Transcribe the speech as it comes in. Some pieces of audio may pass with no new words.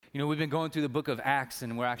You know, we've been going through the book of Acts,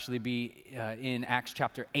 and we'll actually be in Acts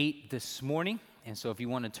chapter 8 this morning. And so if you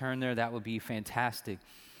want to turn there, that would be fantastic.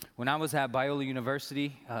 When I was at Biola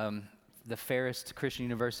University, the fairest Christian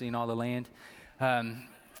university in all the land, I'm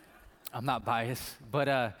not biased,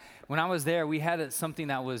 but when I was there, we had something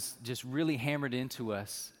that was just really hammered into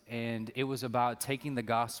us, and it was about taking the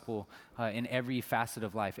gospel in every facet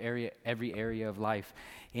of life, every area of life.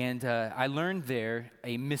 And I learned there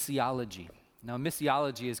a missiology. Now,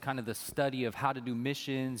 missiology is kind of the study of how to do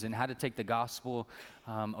missions and how to take the gospel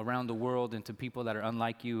around the world and to people that are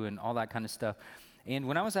unlike you and all that kind of stuff. And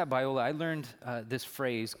when I was at Biola, I learned this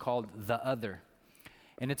phrase called the other.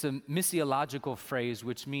 And it's a missiological phrase,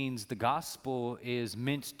 which means the gospel is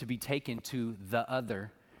meant to be taken to the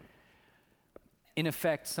other. In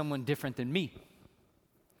effect, someone different than me.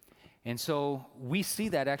 And so we see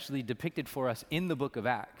that actually depicted for us in the book of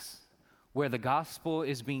Acts, where the gospel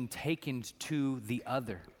is being taken to the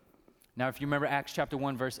other. Now, if you remember Acts chapter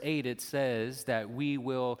 1, verse 8, it says that we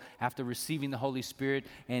will, after receiving the Holy Spirit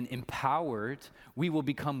and empowered, we will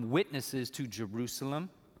become witnesses to Jerusalem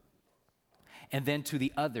and then to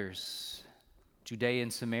the others, Judea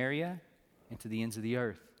and Samaria, and to the ends of the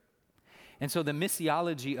earth. And so the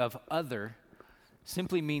missiology of other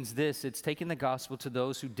simply means this: it's taking the gospel to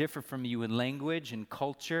those who differ from you in language, in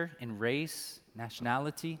culture, in race,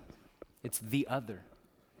 nationality. It's the other.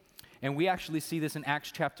 And we actually see this in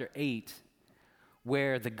Acts chapter 8,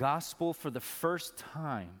 where the gospel for the first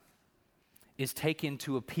time is taken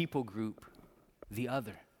to a people group, the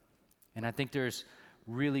other. And I think there's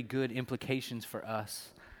really good implications for us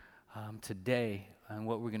today on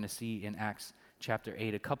what we're going to see in Acts chapter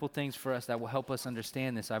 8. A couple things for us that will help us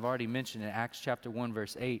understand this. I've already mentioned in Acts chapter 1,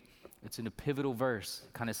 verse 8, it's in a pivotal verse.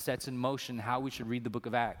 It kind of sets in motion how we should read the book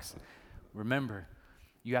of Acts. Remember,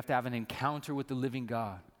 you have to have an encounter with the living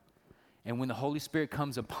God. And when the Holy Spirit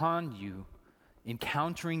comes upon you,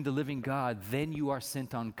 encountering the living God, then you are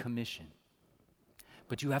sent on commission.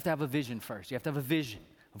 But you have to have a vision first. You have to have a vision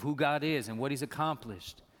of who God is and what He's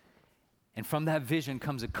accomplished. And from that vision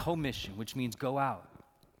comes a commission, which means go out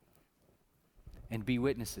and be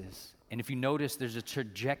witnesses. And if you notice, there's a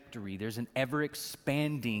trajectory. There's an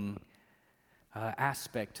ever-expanding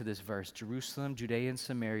aspect to this verse. Jerusalem, Judea, and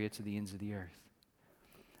Samaria to the ends of the earth.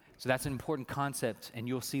 So that's an important concept, and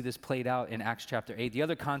you'll see this played out in Acts chapter 8. The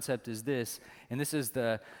other concept is this, and this is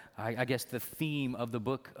the theme of the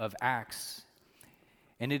book of Acts.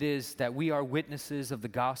 And it is that we are witnesses of the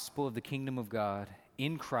gospel of the kingdom of God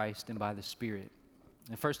in Christ and by the Spirit.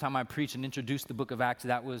 The first time I preached and introduced the book of Acts,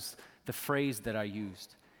 that was the phrase that I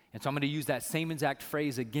used. And so I'm going to use that same exact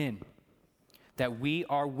phrase again, that we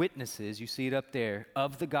are witnesses, you see it up there,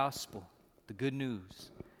 of the gospel, the good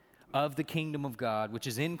news, of the kingdom of God, which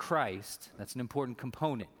is in Christ. That's an important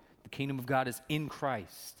component. The kingdom of God is in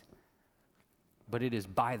Christ, but it is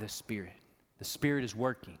by the Spirit. The Spirit is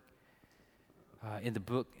working. In the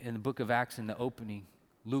book of Acts, in the opening,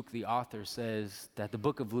 Luke, the author, says that the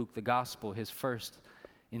book of Luke, the gospel, his first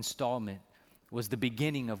installment, was the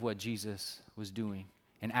beginning of what Jesus was doing.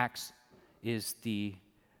 And Acts is the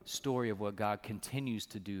story of what God continues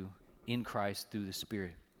to do in Christ through the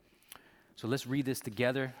Spirit. So let's read this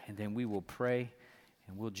together, and then we will pray,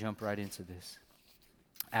 and we'll jump right into this.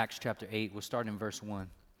 Acts chapter 8, we'll start in verse 1.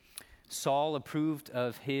 Saul approved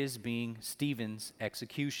of his, being Stephen's,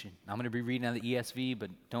 execution. I'm going to be reading out of the ESV, but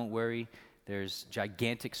don't worry, there's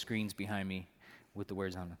gigantic screens behind me with the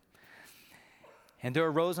words on them. And there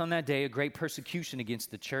arose on that day a great persecution against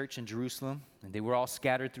the church in Jerusalem, and they were all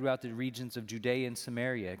scattered throughout the regions of Judea and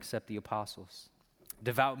Samaria, except the apostles.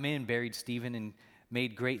 Devout men buried Stephen and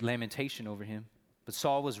made great lamentation over him. But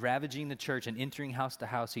Saul was ravaging the church, and entering house to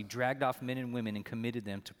house, he dragged off men and women and committed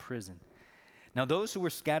them to prison. Now those who were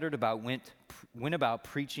scattered about went about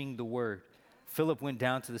preaching the word. Philip went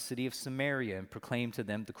down to the city of Samaria and proclaimed to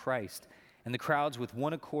them the Christ. And the crowds with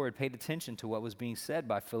one accord paid attention to what was being said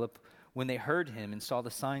by Philip when they heard him and saw the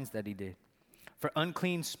signs that he did. For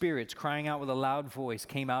unclean spirits, crying out with a loud voice,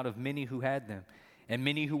 came out of many who had them, and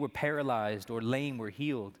many who were paralyzed or lame were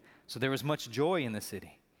healed. So there was much joy in the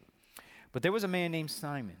city. But there was a man named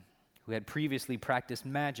Simon who had previously practiced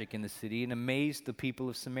magic in the city and amazed the people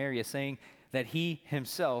of Samaria, saying that he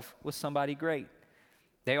himself was somebody great.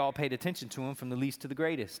 They all paid attention to him from the least to the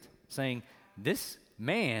greatest, saying, "This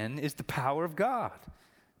man is the power of God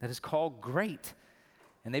that is called great."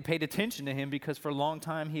 And they paid attention to him because for a long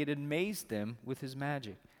time he had amazed them with his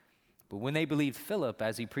magic. But when they believed Philip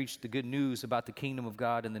as he preached the good news about the kingdom of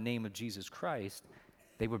God in the name of Jesus Christ,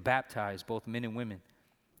 they were baptized, both men and women.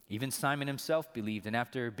 Even Simon himself believed, and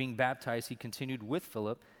after being baptized, he continued with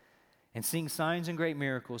Philip, and seeing signs and great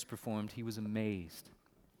miracles performed, he was amazed.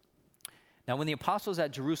 Now, when the apostles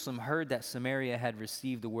at Jerusalem heard that Samaria had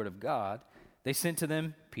received the word of God, they sent to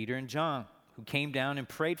them Peter and John, who came down and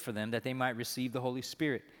prayed for them that they might receive the Holy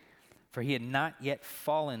Spirit. For he had not yet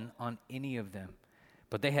fallen on any of them,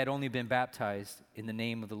 but they had only been baptized in the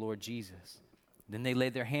name of the Lord Jesus. Then they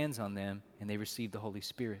laid their hands on them, and they received the Holy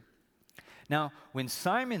Spirit. Now, when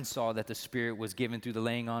Simon saw that the Spirit was given through the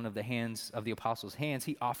laying on of the hands of the apostles' hands,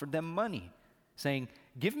 he offered them money, saying,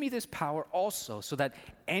 "Give me this power also, so that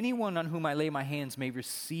anyone on whom I lay my hands may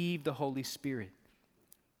receive the Holy Spirit."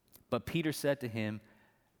 But Peter said to him,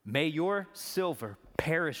 "May your silver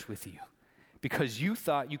perish with you, because you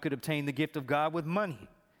thought you could obtain the gift of God with money.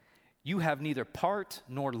 You have neither part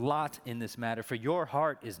nor lot in this matter, for your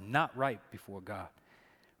heart is not right before God.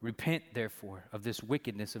 Repent, therefore, of this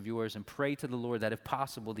wickedness of yours, and pray to the Lord that, if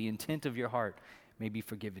possible, the intent of your heart may be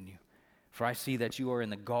forgiven you. For I see that you are in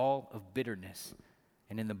the gall of bitterness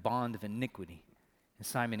and in the bond of iniquity." And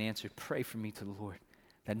Simon answered, "Pray for me to the Lord,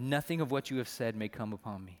 that nothing of what you have said may come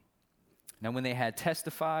upon me." Now when they had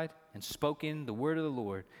testified and spoken the word of the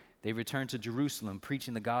Lord, they returned to Jerusalem,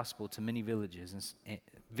 preaching the gospel to many villages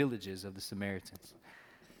of the Samaritans.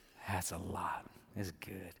 That's a lot. It's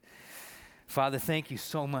good. Father, thank you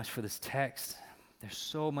so much for this text. There's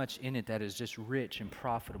so much in it that is just rich and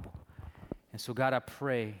profitable. And so, God, I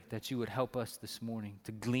pray that you would help us this morning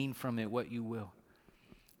to glean from it what you will.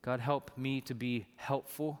 God, help me to be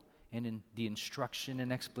helpful in the instruction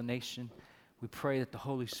and explanation. We pray that the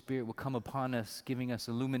Holy Spirit will come upon us, giving us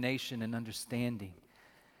illumination and understanding.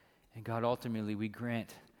 And God, ultimately, we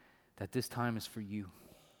grant that this time is for you.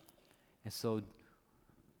 And so,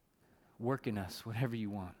 work in us whatever you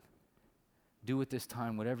want. Do at this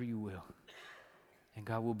time whatever you will. And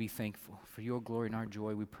God, will be thankful. For your glory and our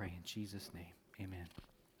joy, we pray in Jesus' name. Amen.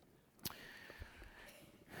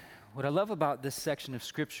 What I love about this section of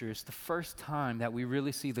Scripture is the first time that we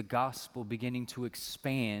really see the gospel beginning to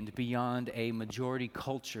expand beyond a majority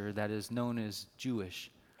culture that is known as Jewish,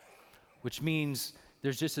 which means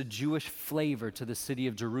there's just a Jewish flavor to the city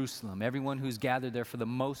of Jerusalem. Everyone who's gathered there for the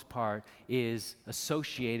most part is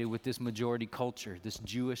associated with this majority culture, this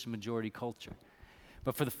Jewish majority culture.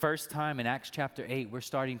 But for the first time in Acts chapter 8, we're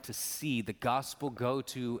starting to see the gospel go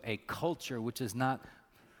to a culture which is not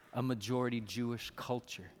a majority Jewish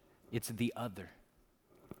culture. It's the other.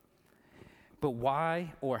 But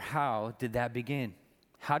why or how did that begin?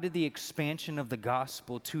 How did the expansion of the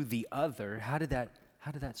gospel to the other, how did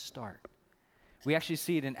that start? We actually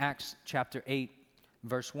see it in Acts chapter 8,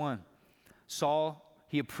 verse 1. Saul,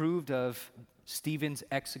 he approved of Stephen's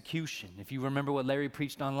execution. If you remember what Larry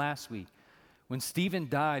preached on last week, when Stephen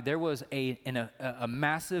died, there was a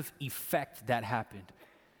massive effect that happened.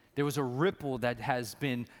 There was a ripple that has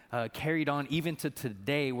been carried on even to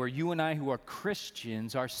today, where you and I who are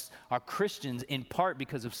Christians are Christians in part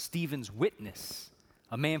because of Stephen's witness,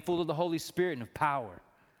 a man full of the Holy Spirit and of power.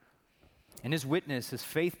 And his witness, his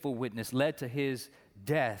faithful witness, led to his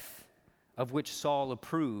death, of which Saul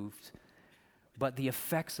approved. But the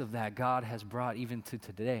effects of that God has brought even to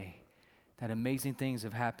today, that amazing things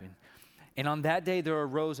have happened. And on that day, there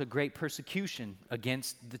arose a great persecution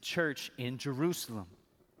against the church in Jerusalem.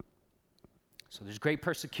 So there's great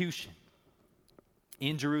persecution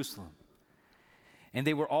in Jerusalem. And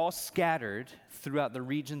they were all scattered throughout the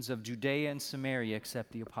regions of Judea and Samaria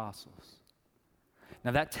except the apostles.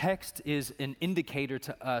 Now that text is an indicator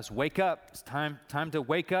to us. Wake up. It's time to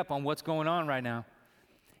wake up on what's going on right now.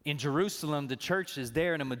 In Jerusalem, the church is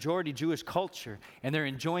there in a majority Jewish culture, and they're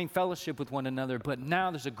enjoying fellowship with one another. But now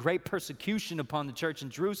there's a great persecution upon the church in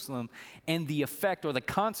Jerusalem, and the effect or the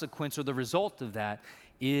consequence or the result of that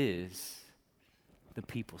is the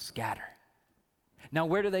people scatter. Now,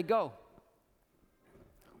 where do they go?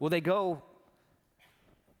 Well, they go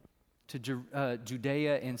to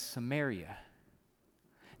Judea and Samaria.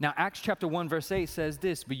 Now, Acts chapter 1, verse 8 says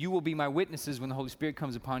this, "But you will be my witnesses when the Holy Spirit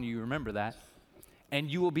comes upon you." You remember that. And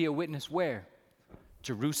you will be a witness where?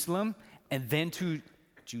 Jerusalem, and then to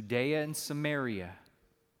Judea and Samaria.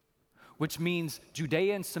 Which means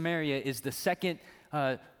Judea and Samaria is the second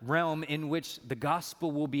realm in which the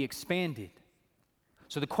gospel will be expanded.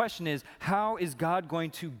 So the question is, how is God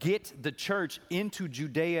going to get the church into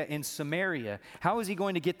Judea and Samaria? How is he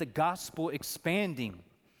going to get the gospel expanding?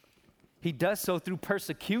 He does so through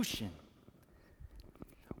persecution,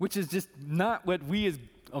 which is just not what we as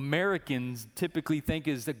Americans typically think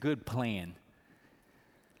is a good plan.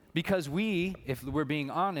 Because we, if we're being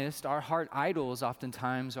honest, our heart idols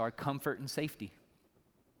oftentimes are comfort and safety.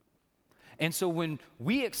 And so when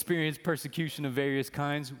we experience persecution of various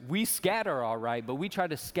kinds, we scatter all right, but we try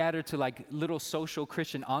to scatter to like little social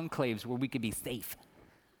Christian enclaves where we could be safe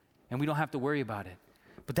and we don't have to worry about it.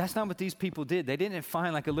 But that's not what these people did. They didn't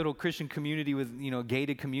find like a little Christian community with,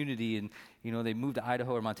 gated community, and, they moved to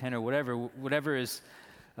Idaho or Montana or whatever is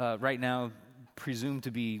right now presumed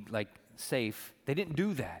to be like safe. They didn't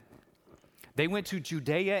do that. They went to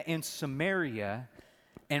Judea and Samaria,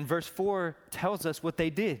 and verse 4 tells us what they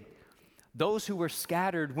did. Those who were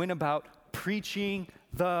scattered went about preaching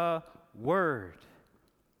the word.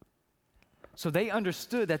 So they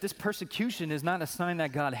understood that this persecution is not a sign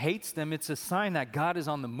that God hates them, it's a sign that God is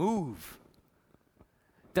on the move.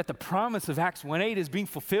 That the promise of Acts 1:8 is being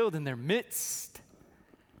fulfilled in their midst.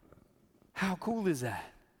 How cool is that?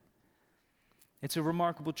 It's a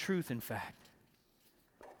remarkable truth, in fact,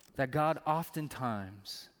 that God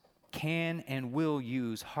oftentimes can and will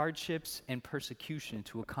use hardships and persecution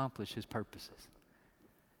to accomplish his purposes.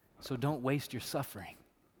 So don't waste your suffering.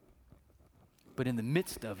 But in the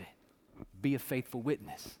midst of it, be a faithful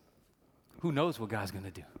witness. Who knows what God's going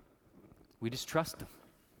to do? We just trust him.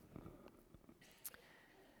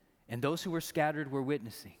 And those who were scattered were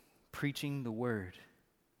witnessing, preaching the word.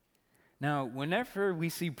 Now, whenever we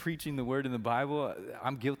see preaching the word in the Bible,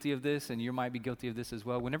 I'm guilty of this, and you might be guilty of this as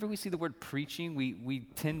well. Whenever we see the word preaching, we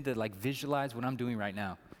tend to like visualize what I'm doing right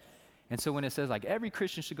now. And so when it says like every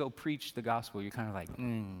Christian should go preach the gospel, you're kind of like,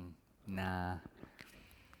 nah.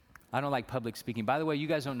 I don't like public speaking. By the way, you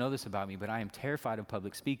guys don't know this about me, but I am terrified of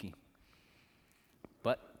public speaking.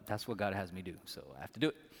 But that's what God has me do, so I have to do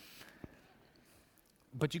it.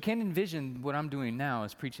 But you can envision what I'm doing now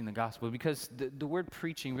as preaching the gospel, because the word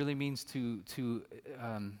preaching really means to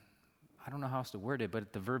I don't know how else to word it,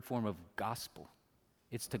 but the verb form of gospel.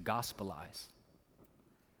 It's to gospelize.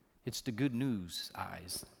 It's the good news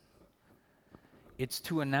eyes. It's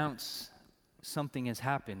to announce something has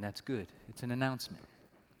happened that's good. It's an announcement.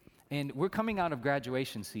 And we're coming out of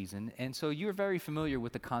graduation season, and so you're very familiar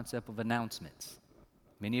with the concept of announcements.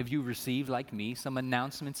 Many of you received, like me, some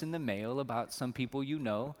announcements in the mail about some people you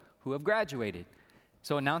know who have graduated.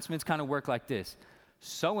 So announcements kind of work like this.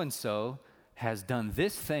 So-and-so has done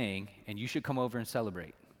this thing, and you should come over and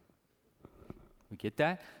celebrate. We get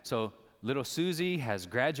that? So little Susie has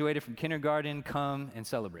graduated from kindergarten, come and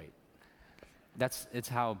celebrate. It's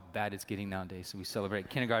how bad it's getting nowadays, so we celebrate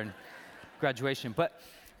kindergarten graduation.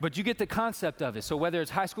 But you get the concept of it. So whether it's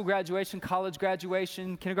high school graduation, college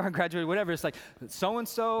graduation, kindergarten graduation, whatever, it's like,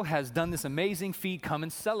 so-and-so has done this amazing feat, come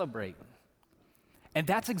and celebrate. And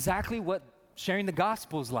that's exactly what sharing the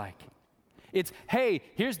gospel is like. It's, hey,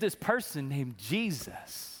 here's this person named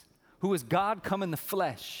Jesus, who is God come in the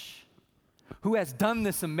flesh, who has done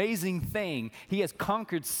this amazing thing. He has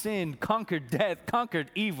conquered sin, conquered death,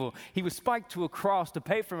 conquered evil. He was spiked to a cross to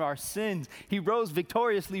pay for our sins. He rose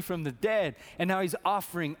victoriously from the dead, and now he's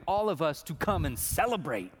offering all of us to come and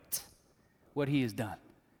celebrate what he has done.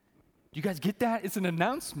 Do you guys get that? It's an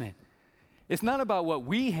announcement. It's not about what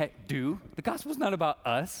we do. The gospel's not about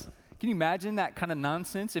us. Can you imagine that kind of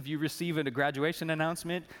nonsense if you receive a graduation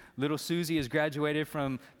announcement? Little Susie has graduated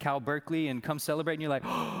from Cal Berkeley and come celebrate, and you're like,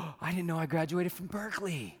 oh, I didn't know I graduated from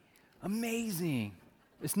Berkeley. Amazing.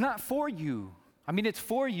 It's not for you. I mean, it's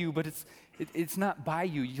for you, but it's not by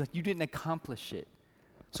you. You didn't accomplish it.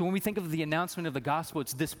 So when we think of the announcement of the gospel,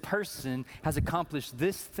 it's this person has accomplished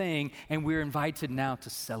this thing, and we're invited now to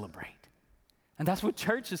celebrate. And that's what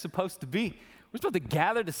church is supposed to be. We're supposed to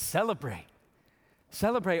gather to celebrate.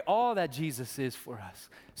 Celebrate all that Jesus is for us.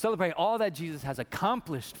 Celebrate all that Jesus has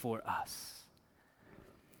accomplished for us.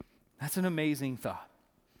 That's an amazing thought.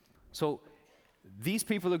 So these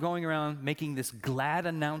people are going around making this glad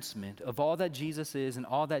announcement of all that Jesus is and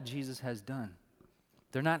all that Jesus has done.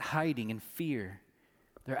 They're not hiding in fear.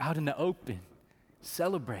 They're out in the open,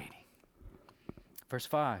 celebrating. Verse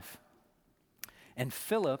 5. And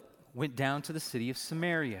Philip went down to the city of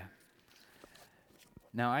Samaria.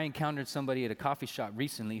 Now, I encountered somebody at a coffee shop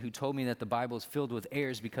recently who told me that the Bible is filled with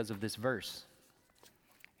errors because of this verse.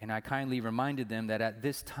 And I kindly reminded them that at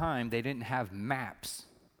this time, they didn't have maps.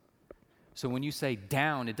 So when you say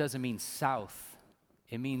down, it doesn't mean south.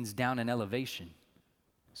 It means down in elevation.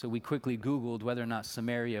 So we quickly Googled whether or not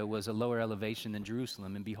Samaria was a lower elevation than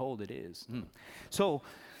Jerusalem, and behold, it is. So,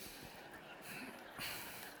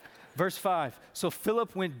 verse 5, so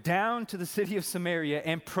Philip went down to the city of Samaria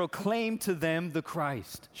and proclaimed to them the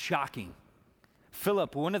Christ. Shocking.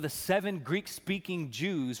 Philip, one of the 7 Greek-speaking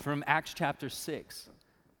Jews from Acts chapter 6.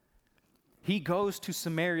 He goes to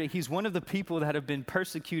Samaria. He's one of the people that have been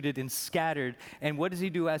persecuted and scattered. And what does he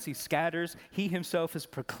do as he scatters? He himself is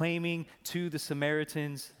proclaiming to the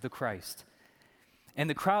Samaritans the Christ. And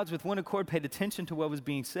the crowds with one accord paid attention to what was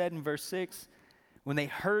being said in verse 6 when they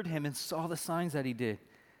heard him and saw the signs that he did.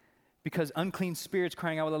 because unclean spirits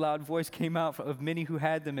crying out with a loud voice came out of many who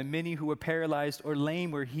had them, and many who were paralyzed or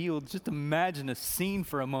lame were healed. Just imagine a scene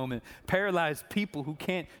for a moment. Paralyzed people who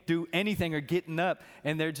can't do anything are getting up,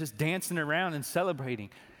 and they're just dancing around and celebrating.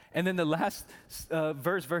 And then the last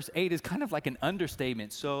verse 8, is kind of like an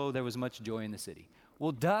understatement. So there was much joy in the city.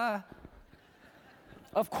 Well, duh.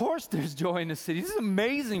 Of course there's joy in the city. This is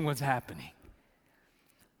amazing what's happening.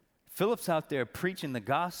 Philip's out there preaching the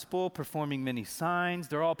gospel, performing many signs.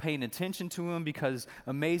 They're all paying attention to him because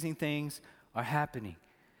amazing things are happening.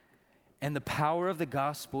 And the power of the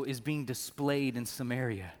gospel is being displayed in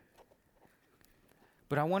Samaria.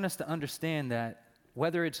 But I want us to understand that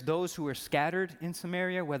whether it's those who are scattered in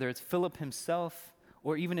Samaria, whether it's Philip himself,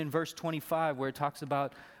 or even in verse 25 where it talks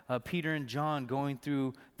about Peter and John going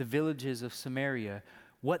through the villages of Samaria,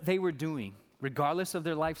 what they were doing, regardless of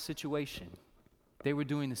their life situation, they were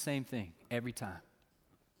doing the same thing every time.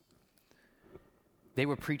 They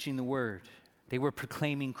were preaching the word. They were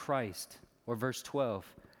proclaiming Christ. Or verse 12,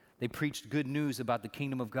 they preached good news about the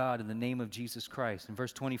kingdom of God in the name of Jesus Christ. In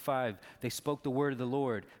verse 25, they spoke the word of the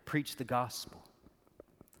Lord, preached the gospel.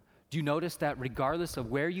 Do you notice that regardless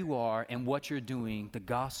of where you are and what you're doing, the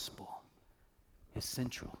gospel is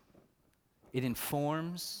central? It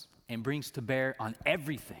informs and brings to bear on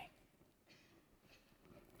everything.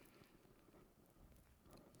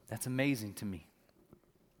 That's amazing to me.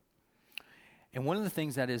 And one of the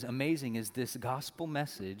things that is amazing is this gospel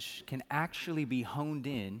message can actually be honed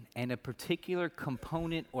in, and a particular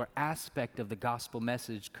component or aspect of the gospel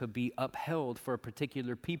message could be upheld for a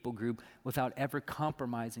particular people group without ever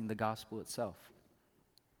compromising the gospel itself.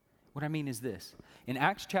 What I mean is this. In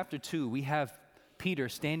Acts chapter 2, we have Peter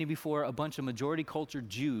standing before a bunch of majority culture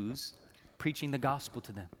Jews preaching the gospel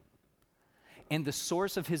to them. And the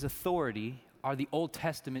source of his authority are the Old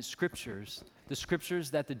Testament scriptures, the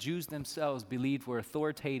scriptures that the Jews themselves believed were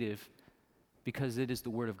authoritative because it is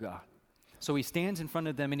the word of God. So he stands in front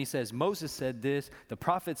of them and he says, Moses said this, the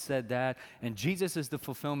prophets said that, and Jesus is the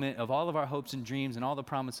fulfillment of all of our hopes and dreams and all the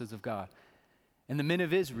promises of God. And the men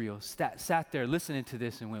of Israel sat there listening to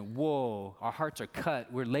this and went, whoa, our hearts are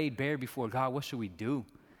cut. We're laid bare before God. What should we do?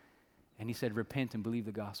 And he said, repent and believe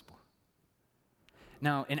the gospel.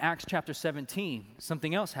 Now, in Acts chapter 17,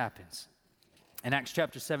 something else happens. In Acts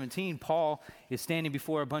chapter 17, Paul is standing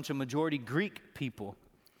before a bunch of majority Greek people,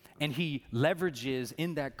 and he leverages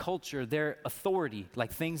in that culture their authority,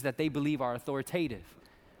 like things that they believe are authoritative.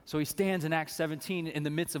 So he stands in Acts 17 in the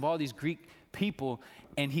midst of all these Greek people,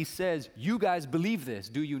 and he says, you guys believe this,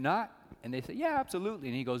 do you not? And they say, yeah, absolutely.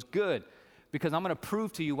 And he goes, good, because I'm going to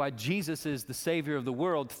prove to you why Jesus is the Savior of the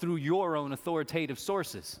world through your own authoritative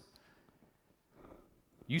sources.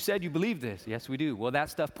 You said you believe this. Yes, we do. Well, that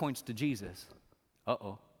stuff points to Jesus.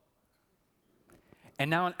 Uh-oh. And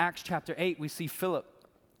now in Acts chapter 8, we see Philip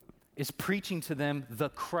is preaching to them the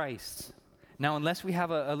Christ. Now, unless we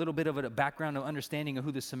have a little bit of a background of understanding of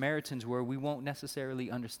who the Samaritans were, we won't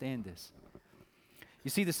necessarily understand this.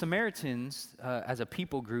 You see, the Samaritans, as a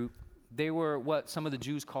people group, they were what some of the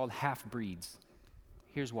Jews called half-breeds.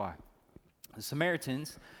 Here's why. The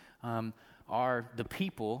Samaritans are the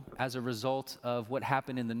people as a result of what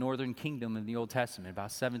happened in the northern kingdom in the Old Testament,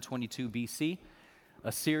 about 722 BC.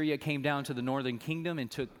 Assyria came down to the northern kingdom and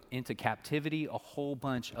took into captivity a whole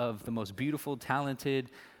bunch of the most beautiful, talented,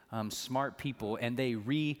 smart people, and they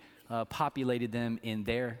repopulated them in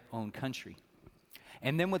their own country.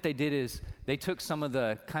 And then what they did is they took some of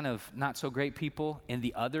the kind of not so great people in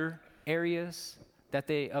the other areas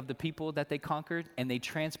of the people that they conquered, and they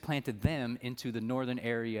transplanted them into the northern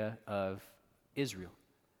area of Israel.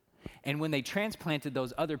 And when they transplanted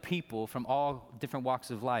those other people from all different walks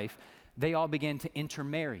of life, they all began to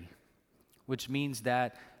intermarry, which means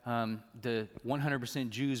that the 100%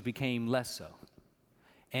 Jews became less so.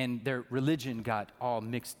 And their religion got all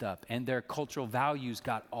mixed up, and their cultural values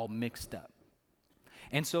got all mixed up.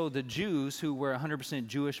 And so the Jews, who were 100%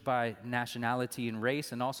 Jewish by nationality and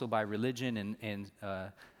race, and also by religion and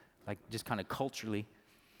like just kind of culturally,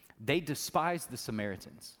 they despised the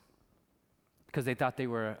Samaritans because they thought they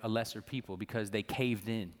were a lesser people because they caved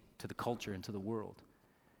in to the culture and to the world.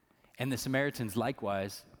 And the Samaritans,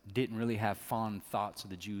 likewise, didn't really have fond thoughts of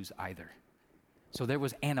the Jews either. So there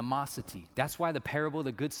was animosity. That's why the parable of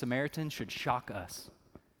the Good Samaritan should shock us.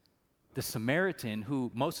 The Samaritan, who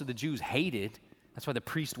most of the Jews hated, that's why the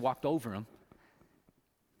priest walked over him,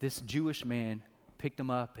 this Jewish man picked him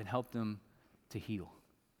up and helped him to heal.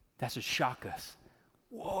 That should shock us.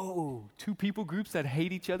 Whoa, two people groups that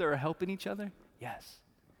hate each other are helping each other? Yes.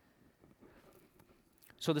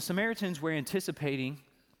 So the Samaritans were anticipating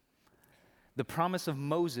the promise of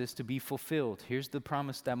Moses to be fulfilled. Here's the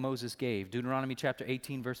promise that Moses gave. Deuteronomy chapter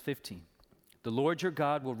 18, verse 15. The Lord your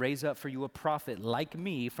God will raise up for you a prophet like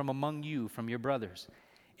me from among you, from your brothers.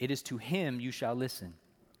 It is to him you shall listen.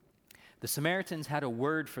 The Samaritans had a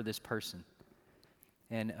word for this person.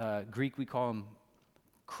 In Greek, we call him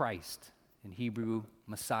Christ. In Hebrew,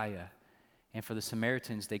 Messiah. And for the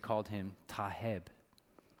Samaritans, they called him Taheb.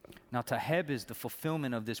 Now, Taheb is the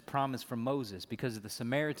fulfillment of this promise from Moses because the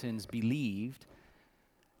Samaritans believed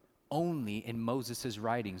only in Moses'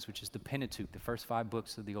 writings, which is the Pentateuch, the first 5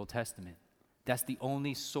 books of the Old Testament. That's the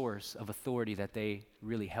only source of authority that they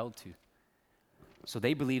really held to. So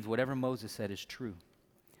they believed whatever Moses said is true,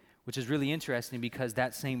 which is really interesting because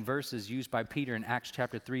that same verse is used by Peter in Acts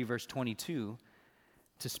chapter 3, verse 22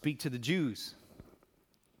 to speak to the Jews.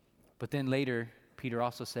 But then later, Peter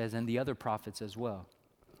also says, and the other prophets as well.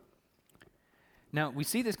 Now, we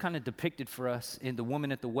see this kind of depicted for us in the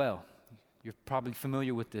woman at the well. You're probably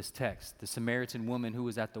familiar with this text, the Samaritan woman who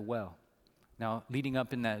was at the well. Now, leading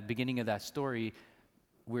up in the beginning of that story,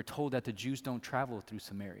 we're told that the Jews don't travel through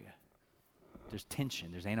Samaria. There's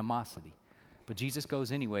tension, there's animosity. But Jesus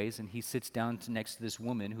goes anyways, and he sits down next to this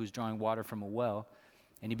woman who's drawing water from a well,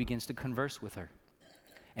 and he begins to converse with her.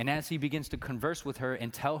 And as he begins to converse with her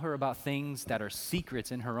and tell her about things that are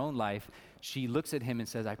secrets in her own life, she looks at him and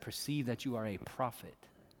says, I perceive that you are a prophet.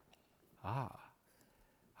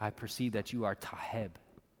 I perceive that you are Taheb.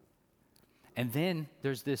 And then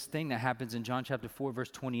there's this thing that happens in John chapter 4, verse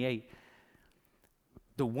 28.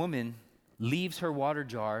 The woman leaves her water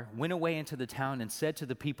jar, went away into the town and said to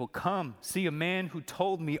the people, come, see a man who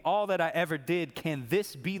told me all that I ever did. Can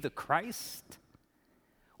this be the Christ?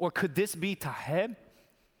 Or could this be Taheb?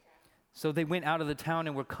 So they went out of the town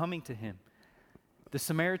and were coming to him. The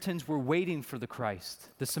Samaritans were waiting for the Christ.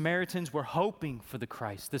 The Samaritans were hoping for the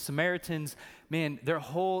Christ. The Samaritans, man, their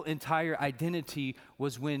whole entire identity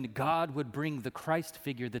was when God would bring the Christ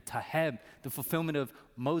figure, the Taheb, the fulfillment of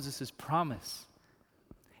Moses' promise.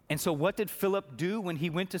 And so what did Philip do when he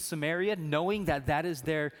went to Samaria, knowing that that is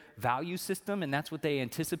their value system and that's what they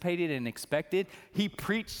anticipated and expected? He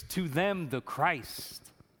preached to them the Christ.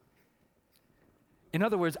 In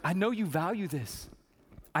other words, I know you value this.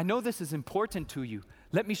 I know this is important to you.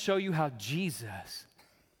 Let me show you how Jesus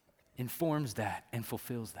informs that and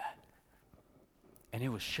fulfills that. And it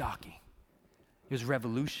was shocking. It was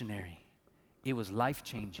revolutionary. It was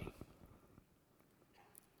life-changing.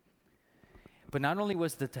 But not only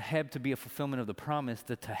was the Taheb to be a fulfillment of the promise,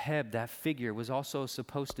 the Taheb, that figure, was also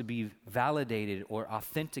supposed to be validated or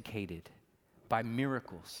authenticated by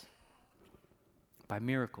miracles. By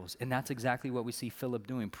miracles. And that's exactly what we see Philip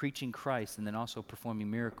doing, preaching Christ and then also performing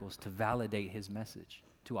miracles to validate his message,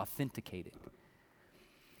 to authenticate it.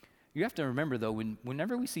 You have to remember, though,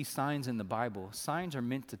 whenever we see signs in the Bible, signs are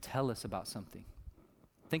meant to tell us about something.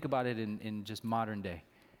 Think about it in just modern day.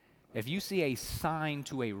 If you see a sign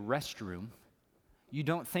to a restroom, you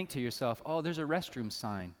don't think to yourself, oh, there's a restroom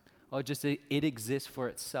sign. Oh, it exists for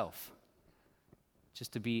itself.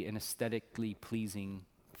 Just to be an aesthetically pleasing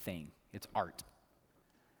thing. It's art.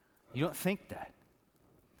 You don't think that.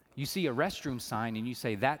 You see a restroom sign and you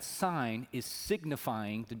say that sign is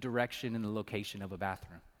signifying the direction and the location of a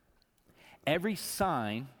bathroom. Every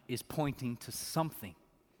sign is pointing to something.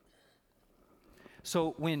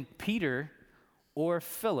 So when Peter or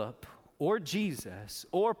Philip or Jesus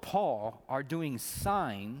or Paul are doing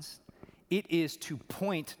signs, it is to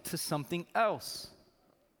point to something else.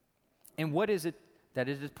 And what is it that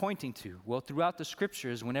it is pointing to? Well, throughout the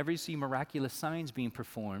scriptures, whenever you see miraculous signs being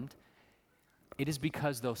performed, it is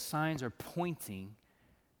because those signs are pointing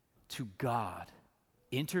to God,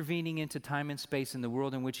 intervening into time and space in the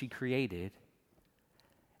world in which he created,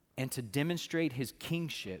 and to demonstrate his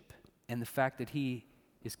kingship and the fact that he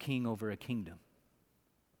is king over a kingdom.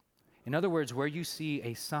 In other words, where you see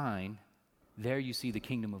a sign, there you see the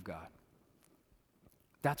kingdom of God.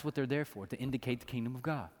 That's what they're there for, to indicate the kingdom of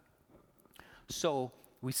God. So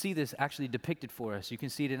we see this actually depicted for us. You can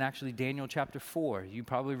see it in actually Daniel chapter 4. You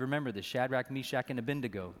probably remember this, Shadrach, Meshach, and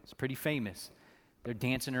Abednego. It's pretty famous. They're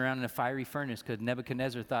dancing around in a fiery furnace because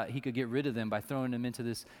Nebuchadnezzar thought he could get rid of them by throwing them into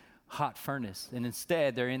this hot furnace. And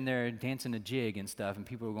instead, they're in there dancing a jig and stuff, and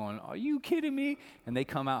people are going, are you kidding me? And they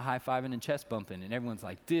come out high-fiving and chest bumping, and everyone's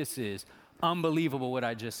like, this is unbelievable what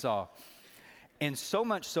I just saw. And so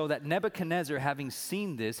much so that Nebuchadnezzar, having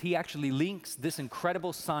seen this, he actually links this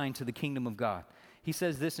incredible sign to the kingdom of God. He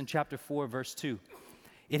says this in chapter 4, verse 2.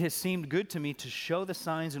 It has seemed good to me to show the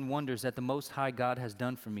signs and wonders that the Most High God has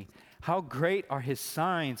done for me. How great are his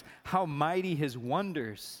signs, how mighty his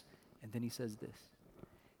wonders. And then he says this.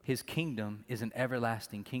 His kingdom is an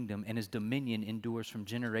everlasting kingdom, and his dominion endures from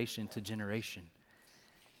generation to generation.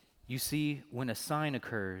 You see, when a sign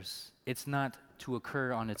occurs, it's not to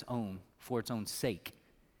occur on its own, for its own sake.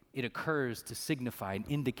 It occurs to signify and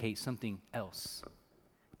indicate something else.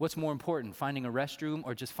 What's more important, finding a restroom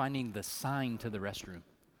or just finding the sign to the restroom?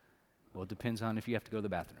 Well, it depends on if you have to go to the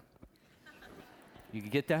bathroom. You can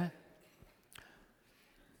get that?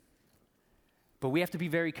 But we have to be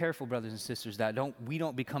very careful, brothers and sisters, that we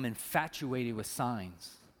don't become infatuated with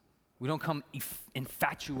signs. We don't become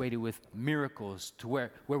infatuated with miracles to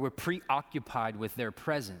where we're preoccupied with their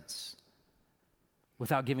presence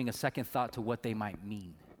without giving a second thought to what they might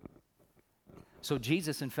mean. So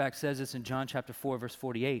Jesus, in fact, says this in John chapter 4, verse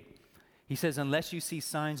 48. He says, unless you see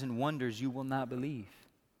signs and wonders, you will not believe.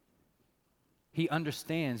 He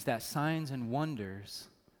understands that signs and wonders,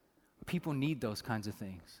 people need those kinds of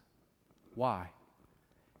things. Why?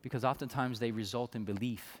 Because oftentimes they result in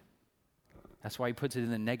belief. That's why he puts it in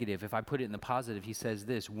the negative. If I put it in the positive, he says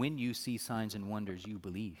this, when you see signs and wonders, you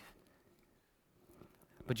believe.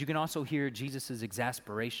 But you can also hear Jesus'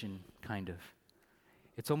 exasperation, kind of.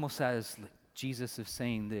 It's almost as Jesus is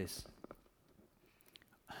saying this.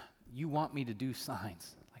 You want me to do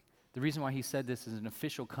signs. Like, the reason why he said this is an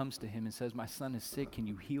official comes to him and says, my son is sick, can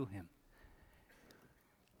you heal him?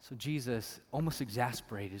 So Jesus, almost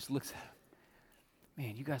exasperated, looks at him.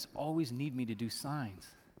 Man, you guys always need me to do signs.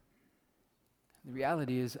 The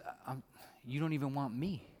reality is, you don't even want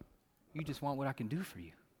me. You just want what I can do for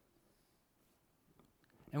you.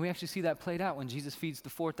 And we actually see that played out when Jesus feeds the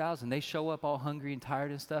 4,000. They show up all hungry and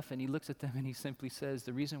tired and stuff, and he looks at them and he simply says,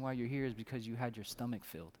 the reason why you're here is because you had your stomach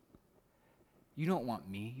filled. You don't want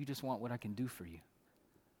me. You just want what I can do for you.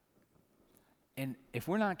 And if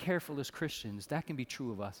we're not careful as Christians, that can be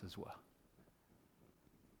true of us as well.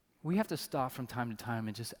 We have to stop from time to time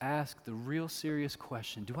and just ask the real serious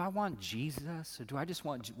question, do I want Jesus or do I just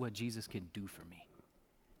want what Jesus can do for me?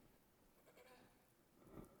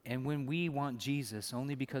 And when we want Jesus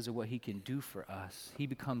only because of what he can do for us, he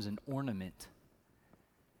becomes an ornament.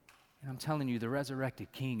 And I'm telling you, the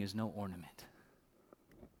resurrected King is no ornament.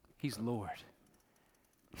 He's Lord.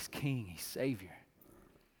 He's King. He's Savior.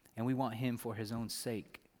 And we want him for his own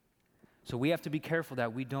sake. So we have to be careful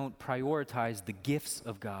that we don't prioritize the gifts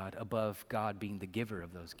of God above God being the giver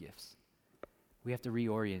of those gifts. We have to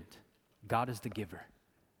reorient. God is the giver.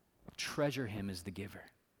 Treasure him as the giver.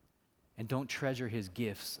 And don't treasure his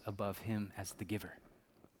gifts above him as the giver.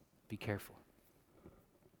 Be careful.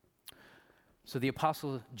 So the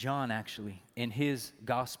Apostle John actually, in his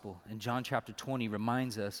gospel, in John chapter 20,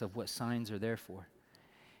 reminds us of what signs are there for.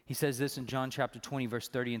 He says this in John chapter 20, verse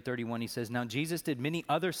 30 and 31. He says, now Jesus did many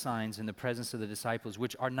other signs in the presence of the disciples,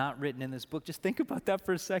 which are not written in this book. Just think about that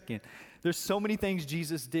for a second. There's so many things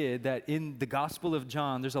Jesus did that in the Gospel of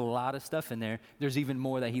John, there's a lot of stuff in there. There's even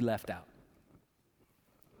more that he left out.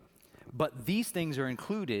 But these things are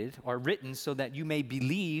included or written so that you may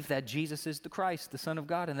believe that Jesus is the Christ, the Son of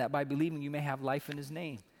God, and that by believing you may have life in his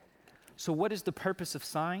name. So what is the purpose of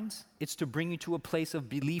signs? It's to bring you to a place of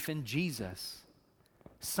belief in Jesus.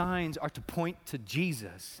 Signs are to point to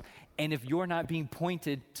Jesus. And if you're not being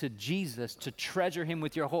pointed to Jesus, to treasure him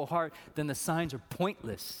with your whole heart, then the signs are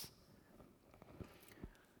pointless.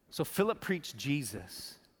 So Philip preached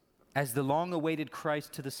Jesus as the long-awaited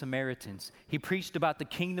Christ to the Samaritans. He preached about the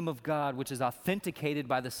kingdom of God, which is authenticated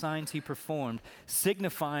by the signs he performed,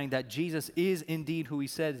 signifying that Jesus is indeed who he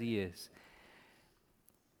says he is.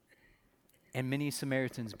 And many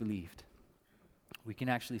Samaritans believed. We can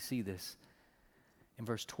actually see this in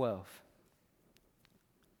verse 12.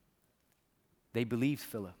 They believed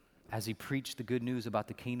Philip as he preached the good news about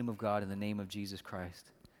the kingdom of God in the name of Jesus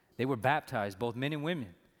Christ. They were baptized, both men and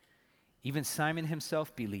women. Even Simon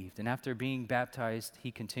himself believed, and after being baptized,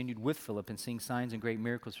 he continued with Philip and seeing signs and great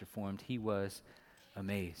miracles performed. He was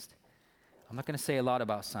amazed. I'm not going to say a lot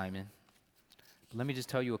about Simon, but let me just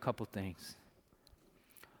tell you a couple things.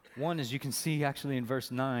 One is you can see actually in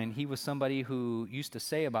verse 9, he was somebody who used to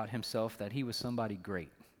say about himself that he was somebody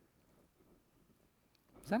great.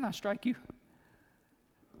 Does that not strike you?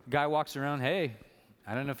 Guy walks around, hey,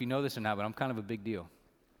 I don't know if you know this or not, but I'm kind of a big deal.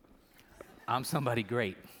 I'm somebody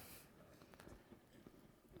great.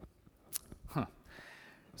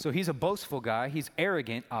 So he's a boastful guy. He's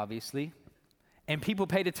arrogant, obviously. And people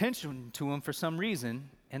paid attention to him for some reason.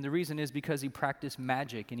 And the reason is because he practiced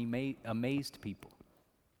magic and he amazed people.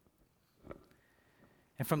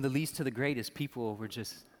 And from the least to the greatest, people were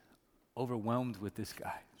just overwhelmed with this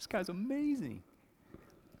guy. This guy's amazing.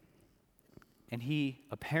 And he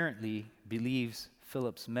apparently believes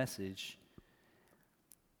Philip's message.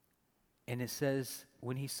 And it says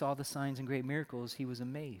when he saw the signs and great miracles, he was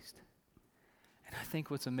amazed. And I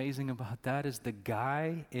think what's amazing about that is the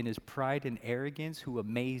guy in his pride and arrogance who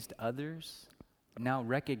amazed others now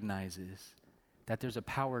recognizes that there's a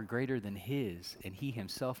power greater than his, and he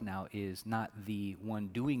himself now is not the one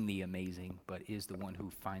doing the amazing, but is the one who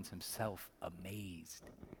finds himself amazed.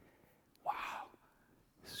 Wow,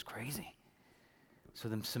 this is crazy. So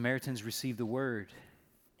the Samaritans received the word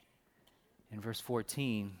in verse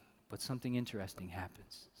 14, but something interesting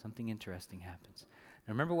happens. Something interesting happens.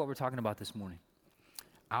 Now remember what we're talking about this morning.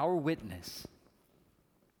 Our witness,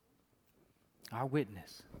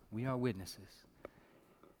 we are witnesses,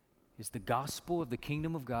 is the gospel of the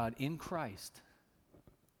kingdom of God in Christ,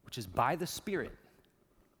 which is by the Spirit,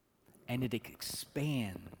 and it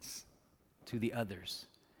expands to the others.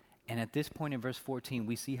 And at this point in verse 14,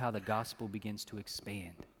 we see how the gospel begins to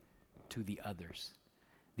expand to the others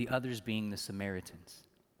being the Samaritans.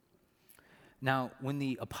 Now, when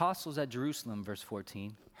the apostles at Jerusalem, verse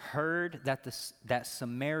 14, heard that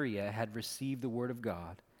Samaria had received the word of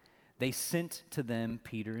God, they sent to them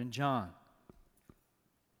Peter and John.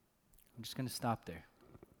 I'm just going to stop there.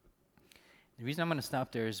 The reason I'm going to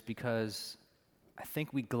stop there is because I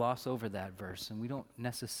think we gloss over that verse and we don't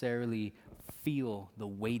necessarily feel the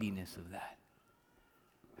weightiness of that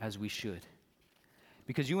as we should.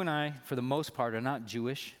 Because you and I, for the most part, are not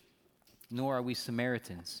Jewish, nor are we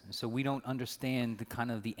Samaritans. And so we don't understand the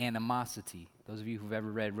kind of the animosity. Those of you who've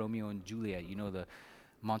ever read Romeo and Juliet, you know the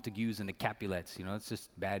Montagues and the Capulets, you know, it's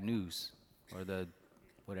just bad news. Or the,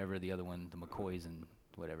 whatever the other one, the McCoys and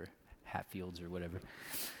whatever, Hatfields or whatever.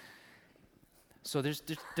 So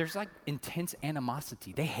there's like intense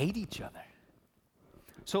animosity. They hate each other.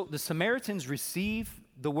 So the Samaritans receive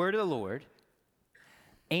the word of the Lord,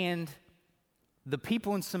 and the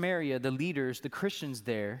people in Samaria, the leaders, the Christians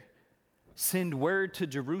there, send word to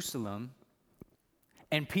Jerusalem,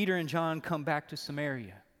 and Peter and John come back to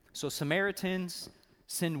Samaria. So Samaritans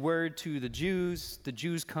send word to the Jews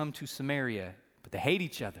come to Samaria, but they hate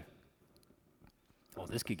each other. Oh,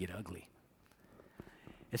 this could get ugly.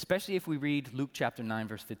 Especially if we read Luke chapter 9,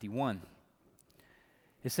 verse 51.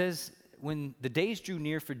 It says, when the days drew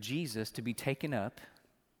near for Jesus to be taken up,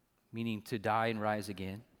 meaning to die and rise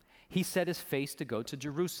again, he set his face to go to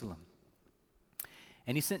Jerusalem.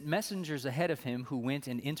 And he sent messengers ahead of him who went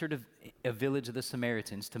and entered a village of the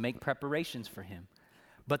Samaritans to make preparations for him.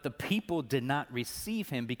 But the people did not receive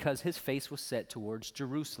him because his face was set towards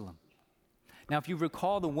Jerusalem. Now, if you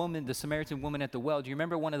recall the Samaritan woman at the well, do you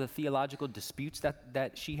remember one of the theological disputes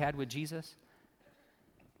that she had with Jesus?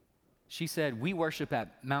 She said, we worship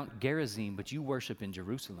at Mount Gerizim, but you worship in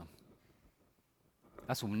Jerusalem.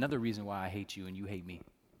 That's another reason why I hate you and you hate me.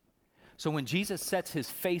 So when Jesus sets his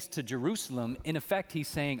face to Jerusalem, in effect, he's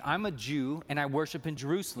saying, I'm a Jew and I worship in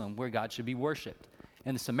Jerusalem where God should be worshiped.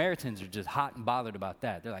 And the Samaritans are just hot and bothered about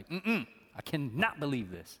that. They're like, I cannot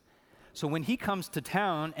believe this. So when he comes to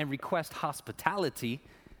town and requests hospitality,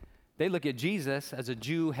 they look at Jesus as a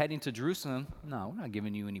Jew heading to Jerusalem. No, we're not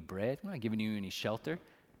giving you any bread. We're not giving you any shelter.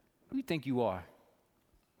 Who do you think you are?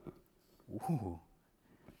 Ooh.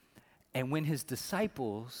 And when his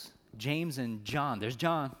disciples, James and John, there's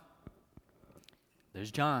John.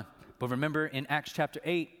 But remember in Acts chapter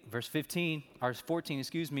 8, verse 14,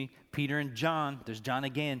 Peter and John, there's John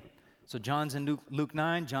again. So John's in Luke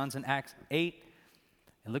 9, John's in Acts 8.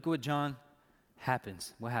 And look at what John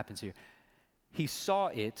happens. What happens here? He saw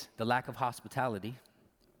it, the lack of hospitality,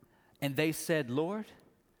 and they said, Lord,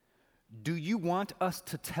 do you want us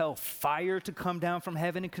to tell fire to come down from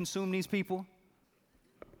heaven and consume these people?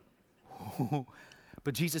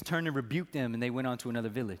 But Jesus turned and rebuked them, and they went on to another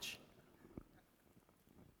village.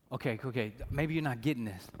 Okay, maybe you're not getting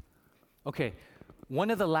this. Okay, one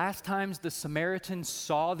of the last times the Samaritans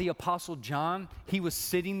saw the Apostle John, he was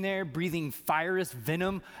sitting there breathing fierce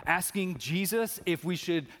venom, asking Jesus if we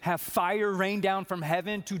should have fire rain down from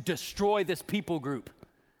heaven to destroy this people group.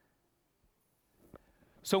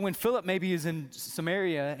 So when Philip maybe is in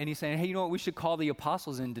Samaria and he's saying, hey, you know what, we should call the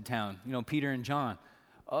apostles into town, Peter and John.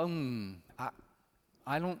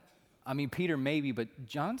 Peter maybe, but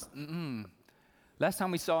John's, Last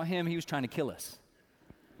time we saw him, he was trying to kill us.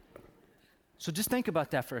 So just think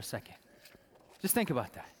about that for a second. Just think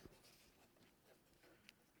about that.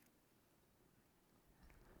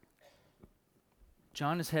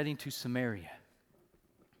 John is heading to Samaria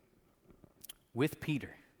with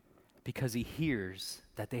Peter because he hears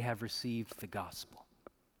that they have received the gospel.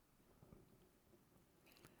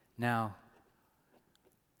 Now,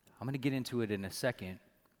 I'm going to get into it in a second,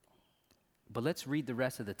 but let's read the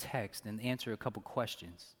rest of the text and answer a couple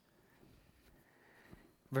questions.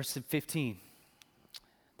 Verse 15.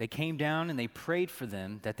 they came down and they prayed for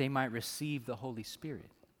them that they might receive the Holy Spirit.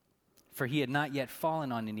 For he had not yet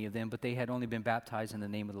fallen on any of them, but they had only been baptized in the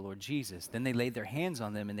name of the Lord Jesus. Then they laid their hands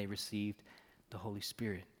on them and they received the Holy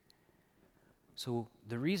Spirit. So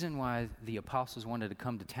the reason why the apostles wanted to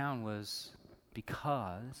come to town was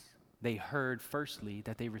because they heard firstly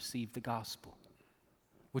that they received the gospel,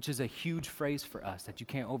 which is a huge phrase for us that you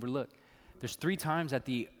can't overlook. There's 3 times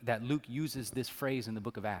that Luke uses this phrase in the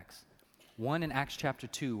book of Acts. One in Acts chapter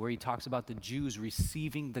 2, where he talks about the Jews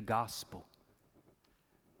receiving the gospel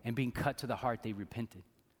and being cut to the heart, they repented.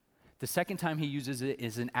 The second time he uses it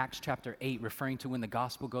is in Acts chapter 8, referring to when the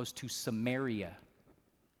gospel goes to Samaria.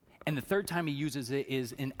 And the third time he uses it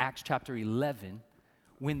is in Acts chapter 11,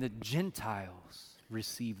 when the Gentiles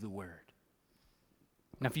receive the word.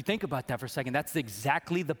 Now, if you think about that for a second, that's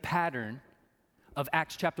exactly the pattern of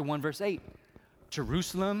Acts chapter 1, verse 8.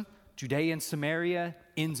 Jerusalem, Judea and Samaria,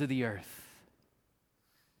 ends of the earth.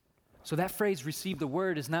 So that phrase, receive the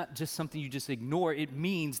word, is not just something you just ignore. It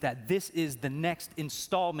means that this is the next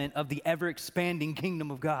installment of the ever-expanding kingdom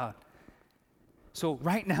of God. So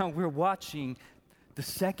right now we're watching the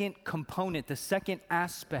second component, the second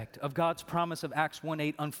aspect of God's promise of Acts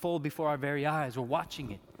 1:8 unfold before our very eyes. We're watching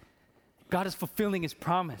it. God is fulfilling his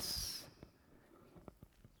promise.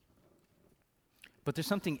 But there's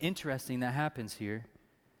something interesting that happens here.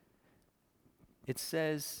 It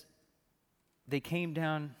says they came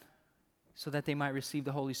down so that they might receive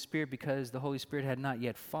the Holy Spirit because the Holy Spirit had not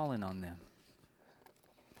yet fallen on them.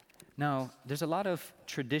 Now, there's a lot of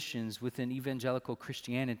traditions within evangelical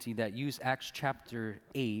Christianity that use Acts chapter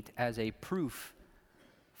 8 as a proof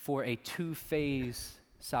for a 2-phase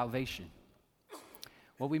salvation.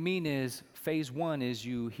 What we mean is, phase 1 is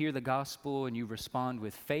you hear the gospel and you respond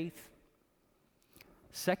with faith.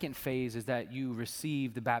 Second phase is that you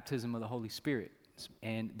receive the baptism of the Holy Spirit,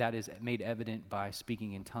 and that is made evident by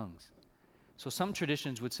speaking in tongues. So some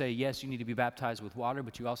traditions would say, yes, you need to be baptized with water,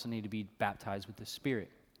 but you also need to be baptized with the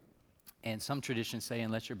Spirit. And some traditions say,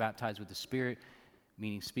 unless you're baptized with the Spirit,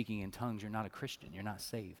 meaning speaking in tongues, you're not a Christian, you're not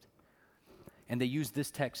saved. And they use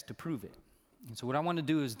this text to prove it. And so what I want to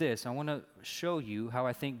do is this. I want to show you how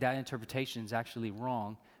I think that interpretation is actually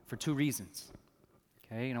wrong for 2 reasons.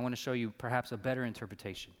 Okay, and I want to show you perhaps a better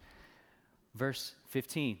interpretation. Verse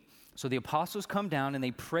 15. So the apostles come down and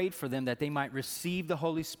they prayed for them that they might receive the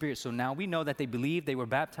Holy Spirit. So now we know that they believe, they were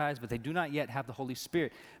baptized, but they do not yet have the Holy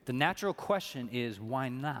Spirit. The natural question is, why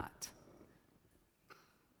not?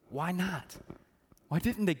 Why not? Why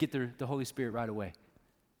didn't they get the Holy Spirit right away?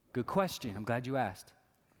 Good question. I'm glad you asked.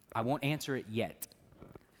 I won't answer it yet.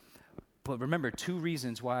 But remember, 2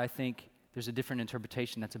 reasons why I think there's a different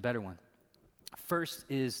interpretation that's a better one. First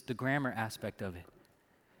is the grammar aspect of it.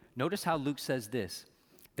 Notice how Luke says this.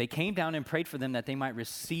 They came down and prayed for them that they might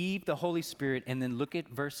receive the Holy Spirit. And then look at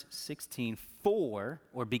verse 16. For,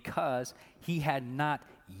 or because, he had not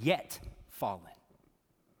yet fallen.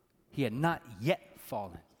 He had not yet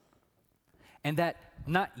fallen. And that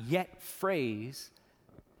not yet phrase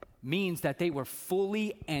means that they were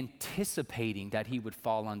fully anticipating that he would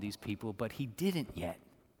fall on these people, but he didn't yet.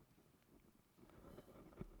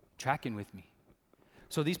 Tracking with me.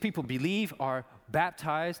 So these people believe, are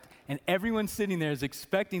baptized, and everyone sitting there is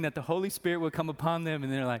expecting that the Holy Spirit will come upon them,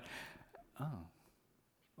 and they're like, oh,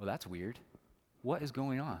 well, that's weird. What is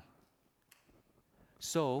going on?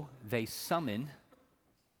 So they summon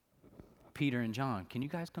Peter and John. Can you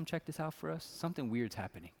guys come check this out for us? Something weird's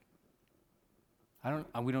happening.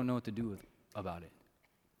 We don't know what to do about it.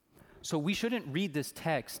 So we shouldn't read this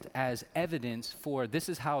text as evidence for this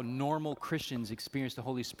is how normal Christians experience the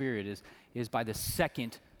Holy Spirit is by the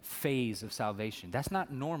second phase of salvation. That's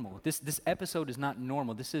not normal. This episode is not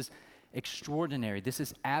normal. This is extraordinary. This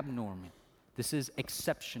is abnormal. This is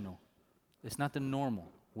exceptional. It's not the normal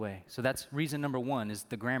way. So that's reason number 1 is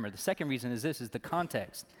the grammar. The second reason is the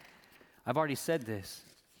context. I've already said this.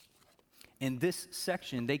 In this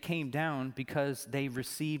section, they came down because they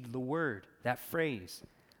received the word, that phrase.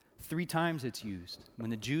 3 times it's used. When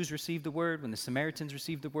the Jews received the word, when the Samaritans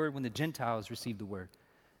received the word, when the Gentiles received the word.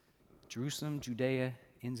 Jerusalem, Judea,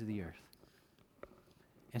 ends of the earth.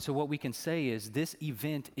 And so what we can say is this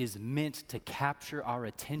event is meant to capture our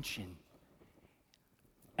attention.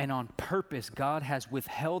 And on purpose, God has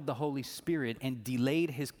withheld the Holy Spirit and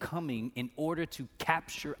delayed his coming in order to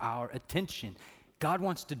capture our attention. God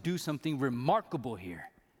wants to do something remarkable here,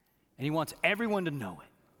 and he wants everyone to know it.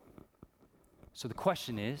 So the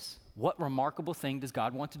question is, what remarkable thing does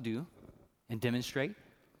God want to do and demonstrate?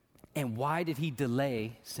 And why did he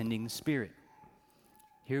delay sending the Spirit?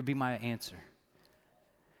 Here would be my answer.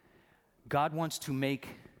 God wants to make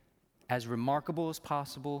as remarkable as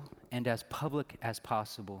possible and as public as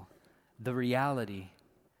possible the reality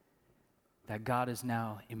that God is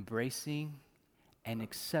now embracing and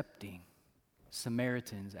accepting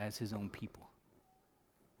Samaritans as his own people,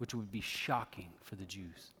 which would be shocking for the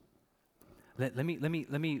Jews. Let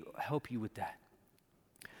me help you with that.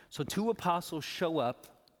 So 2 apostles show up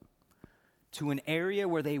to an area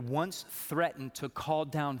where they once threatened to call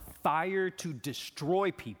down fire to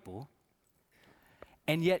destroy people,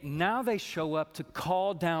 and yet now they show up to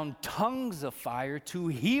call down tongues of fire to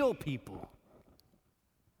heal people.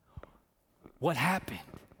 What happened?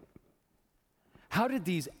 How did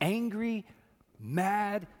these angry,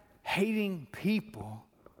 mad, hating people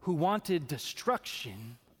who wanted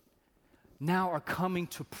destruction now are coming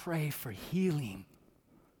to pray for healing?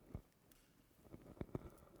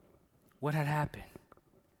 What had happened?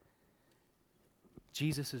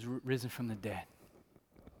 Jesus is risen from the dead.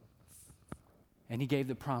 And he gave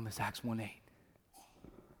the promise, Acts 1:8.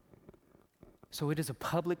 So it is a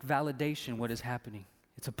public validation what is happening.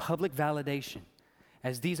 It's a public validation.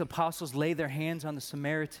 As these apostles lay their hands on the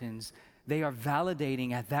Samaritans, they are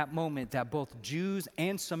validating at that moment that both Jews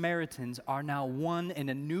and Samaritans are now one in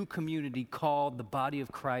a new community called the body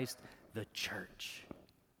of Christ, the church.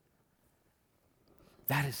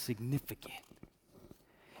 That is significant.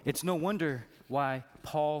 It's no wonder why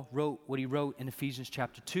Paul wrote what he wrote in Ephesians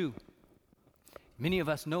chapter 2. Many of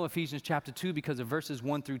us know Ephesians chapter 2 because of verses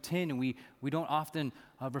 1 through 10, and we don't often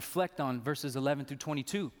reflect on verses 11 through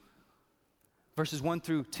 22. Verses 1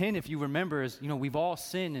 through 10, if you remember, is, we've all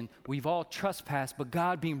sinned and we've all trespassed, but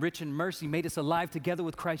God, being rich in mercy, made us alive together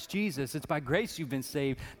with Christ Jesus. It's by grace you've been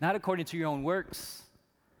saved, not according to your own works.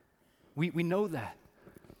 We know that.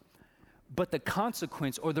 But the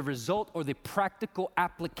consequence or the result or the practical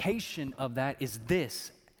application of that is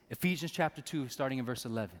this. Ephesians chapter 2, starting in verse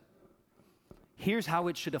 11. Here's how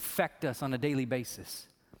it should affect us on a daily basis.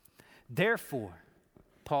 Therefore,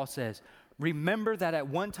 Paul says, remember that at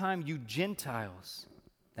one time you Gentiles,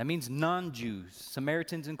 that means non-Jews,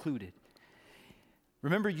 Samaritans included.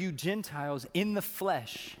 Remember you Gentiles in the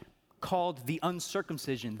flesh, called the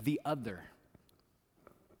uncircumcision, the other,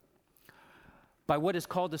 by what is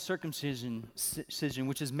called the circumcision,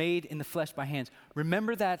 which is made in the flesh by hands.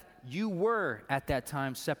 Remember that you were at that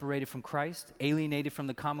time separated from Christ, alienated from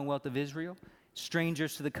the commonwealth of Israel,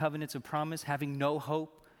 strangers to the covenants of promise, having no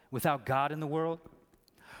hope, without God in the world.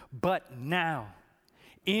 But now,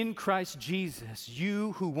 in Christ Jesus,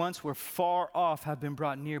 you who once were far off have been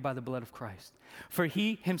brought near by the blood of Christ. For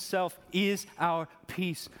he himself is our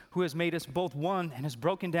peace, who has made us both one and has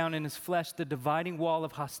broken down in his flesh the dividing wall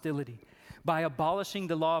of hostility, by abolishing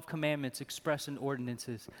the law of commandments expressed in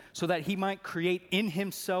ordinances, so that he might create in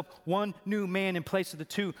himself one new man in place of the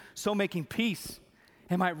two, so making peace,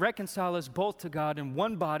 and might reconcile us both to God in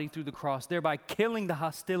one body through the cross, thereby killing the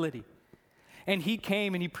hostility. And he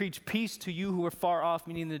came and he preached peace to you who were far off,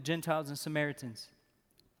 meaning the Gentiles and Samaritans.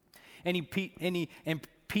 And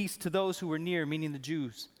peace to those who were near, meaning the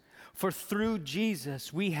Jews. For through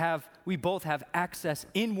Jesus we both have access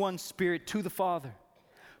in one Spirit to the Father.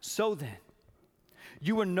 So then,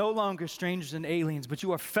 you are no longer strangers and aliens, but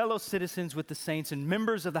you are fellow citizens with the saints and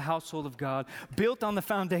members of the household of God, built on the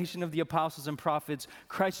foundation of the apostles and prophets,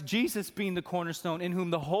 Christ Jesus being the cornerstone, in whom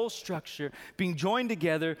the whole structure, being joined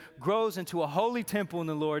together, grows into a holy temple in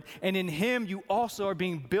the Lord. And in him you also are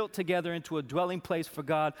being built together into a dwelling place for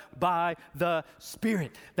God by the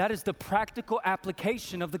Spirit. That is the practical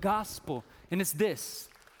application of the gospel. And it's this.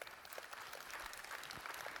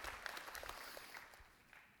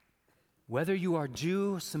 Whether you are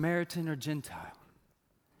Jew, Samaritan, or Gentile,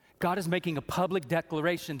 God is making a public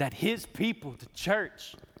declaration that his people, the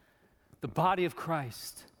church, the body of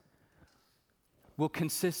Christ, will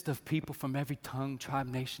consist of people from every tongue, tribe,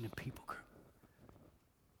 nation, and people group.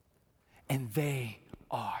 And they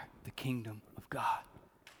are the kingdom of God.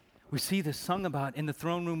 We see this sung about in the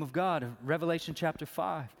throne room of God, Revelation chapter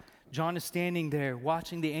 5. John is standing there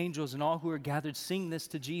watching the angels and all who are gathered sing this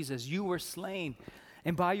to Jesus. You were slain,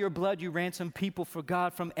 and by your blood you ransomed people for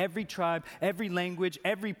God from every tribe, every language,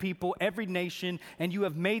 every people, every nation, and you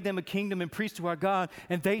have made them a kingdom and priests to our God,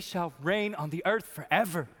 and they shall reign on the earth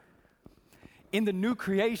forever. In the new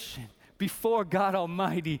creation, before God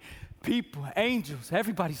Almighty, people, angels,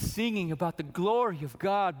 everybody singing about the glory of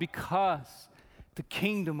God, because the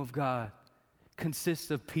kingdom of God consists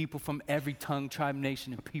of people from every tongue, tribe,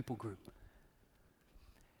 nation, and people group.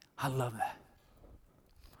 I love that.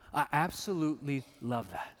 I absolutely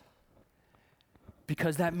love that.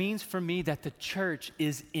 Because that means for me that the church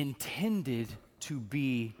is intended to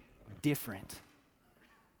be different.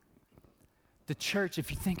 The church,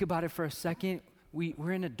 if you think about it for a second,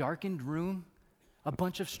 We're in a darkened room, a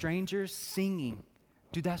bunch of strangers singing.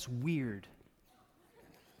 Dude, that's weird.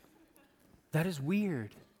 That is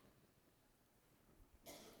weird.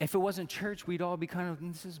 If it wasn't church, we'd all be kind of,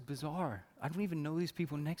 this is bizarre. I don't even know these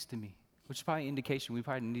people next to me, which is probably an indication we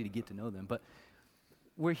probably need to get to know them. But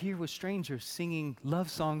we're here with strangers singing love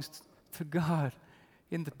songs to God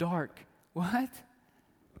in the dark. What?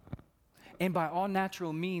 And by all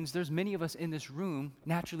natural means, there's many of us in this room,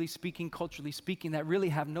 naturally speaking, culturally speaking, that really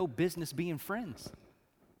have no business being friends.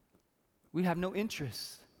 We have no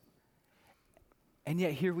interest. And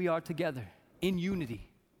yet here we are together in unity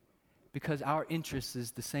because our interest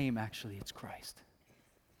is the same, actually. It's Christ.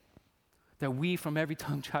 That we from every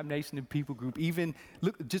tongue, tribe, nation, and people group, even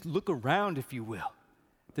just look around, if you will.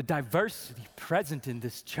 The diversity present in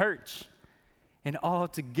this church and all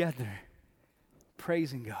together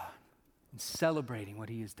praising God and celebrating what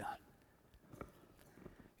He has done.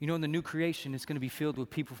 You know, in the new creation, it's going to be filled with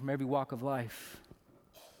people from every walk of life.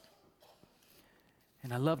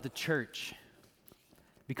 And I love the church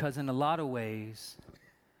because in a lot of ways,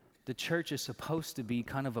 the church is supposed to be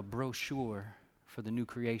kind of a brochure for the new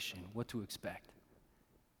creation, what to expect.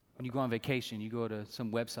 When you go on vacation, you go to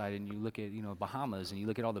some website and you look at, Bahamas, and you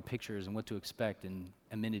look at all the pictures and what to expect and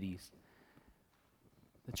amenities.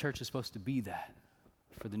 The church is supposed to be that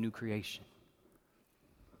for the new creation.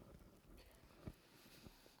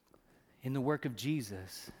 In the work of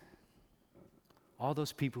Jesus, all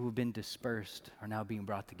those people who've been dispersed are now being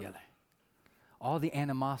brought together. All the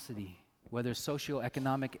animosity, whether it's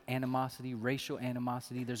socioeconomic animosity, racial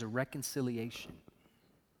animosity, there's a reconciliation.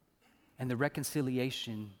 And the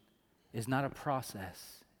reconciliation is not a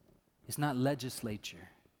process. It's not legislature.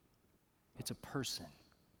 It's a person.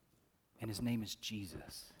 And His name is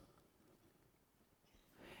Jesus.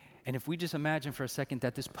 And if we just imagine for a second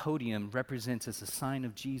that this podium represents as a sign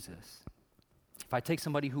of Jesus, if I take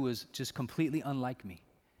somebody who is just completely unlike me,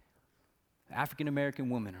 African-American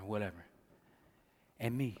woman or whatever,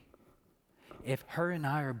 and me, if her and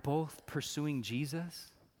I are both pursuing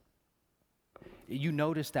Jesus, you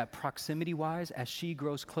notice that proximity-wise, as she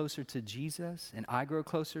grows closer to Jesus and I grow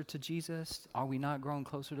closer to Jesus, are we not growing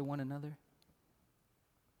closer to one another?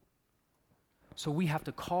 So we have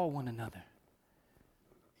to call one another.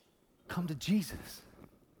 Come to Jesus.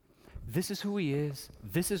 This is who He is.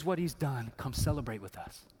 This is what He's done. Come celebrate with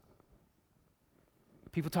us.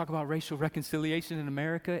 People talk about racial reconciliation in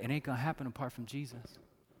America. It ain't going to happen apart from Jesus.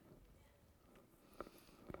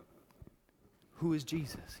 Who is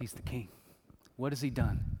Jesus? He's the King. What has He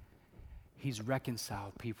done? He's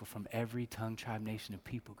reconciled people from every tongue, tribe, nation, and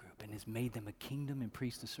people group and has made them a kingdom and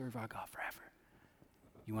priests to serve our God forever.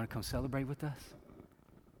 You want to come celebrate with us?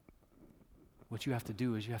 What you have to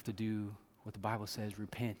do is you have to do what the Bible says,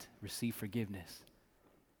 repent, receive forgiveness,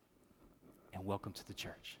 and welcome to the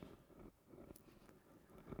church.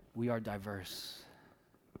 We are diverse,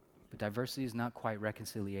 but diversity is not quite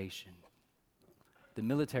reconciliation. The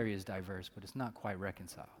military is diverse, but it's not quite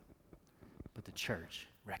reconciled. But the church,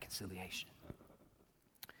 reconciliation.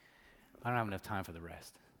 I don't have enough time for the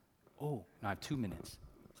rest. Oh, no, I have 2 minutes.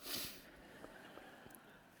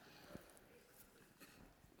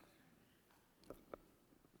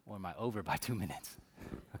 Or am I over by 2 minutes?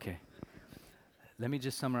 Okay. Let me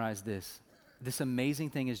just summarize this. This amazing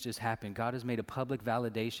thing has just happened. God has made a public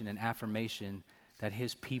validation and affirmation that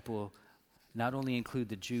His people not only include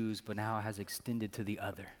the Jews, but now has extended to the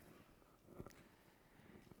other.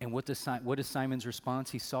 And what is Simon's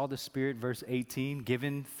response? He saw the Spirit, verse 18,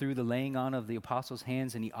 given through the laying on of the apostles'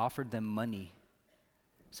 hands, and he offered them money,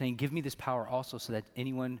 saying, give me this power also so that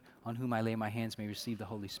anyone on whom I lay my hands may receive the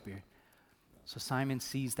Holy Spirit. So Simon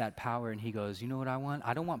sees that power and he goes, you know what I want?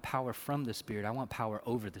 I don't want power from the Spirit. I want power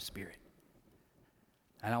over the Spirit.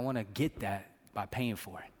 And I want to get that by paying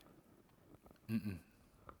for it.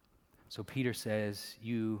 So Peter says,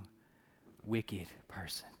 you wicked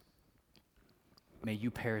person, may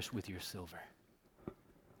you perish with your silver.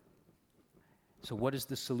 So what is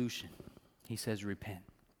the solution? He says, repent.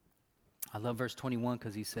 I love verse 21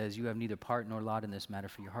 because he says, you have neither part nor lot in this matter,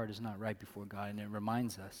 for your heart is not right before God. And it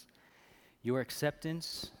reminds us, your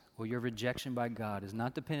acceptance or your rejection by God is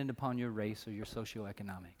not dependent upon your race or your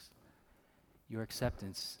socioeconomics. Your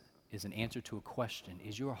acceptance is an answer to a question.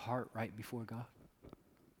 Is your heart right before God?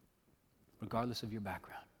 Regardless of your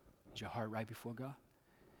background, is your heart right before God?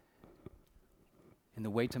 And the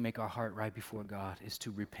way to make our heart right before God is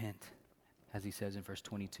to repent, as he says in verse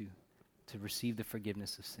 22, to receive the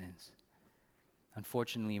forgiveness of sins.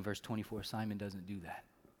 Unfortunately, in verse 24, Simon doesn't do that.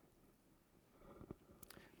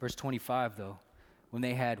 Verse 25, though, when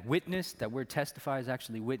they had witnessed, that word testify is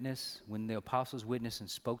actually witness, when the apostles witnessed and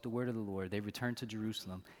spoke the word of the Lord, they returned to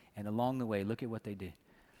Jerusalem. And along the way, look at what they did.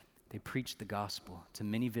 They preached the gospel to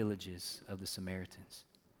many villages of the Samaritans.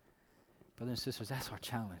 Brothers and sisters, that's our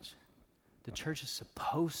challenge. The church is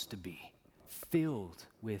supposed to be filled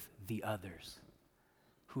with the others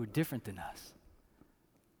who are different than us,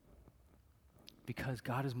 because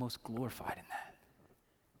God is most glorified in that.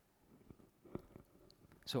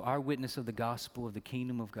 So our witness of the gospel of the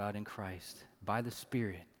kingdom of God in Christ by the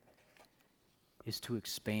Spirit is to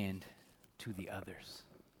expand to the others.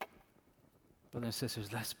 Brothers and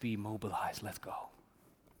sisters, let's be mobilized. Let's go.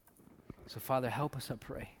 So Father, help us, I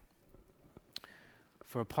pray.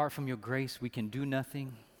 For apart from your grace, we can do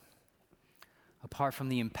nothing. Apart from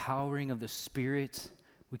the empowering of the Spirit,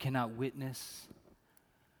 we cannot witness.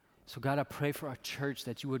 So God, I pray for our church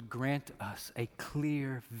that you would grant us a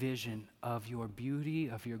clear vision of your beauty,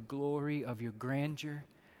 of your glory, of your grandeur,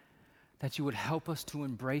 that you would help us to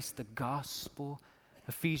embrace the gospel,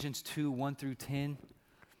 Ephesians 2, 1 through 10.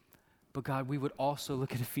 But God, we would also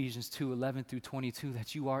look at Ephesians 2, 11 through 22,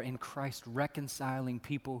 that you are in Christ reconciling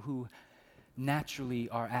people who naturally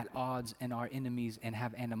are at odds and are enemies and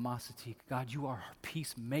have animosity. God, you are our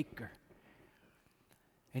peacemaker.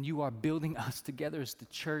 And you are building us together as the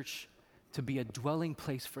church to be a dwelling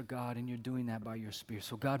place for God, and you're doing that by your Spirit.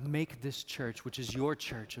 So God, make this church, which is your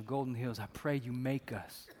church of Golden Hills, I pray you make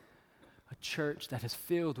us a church that is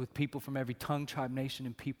filled with people from every tongue, tribe, nation,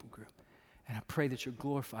 and people group. And I pray that you're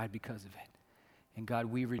glorified because of it. And God,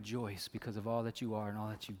 we rejoice because of all that you are and all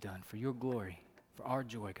that you've done for your glory, for our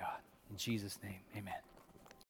joy, God. In Jesus' name, amen.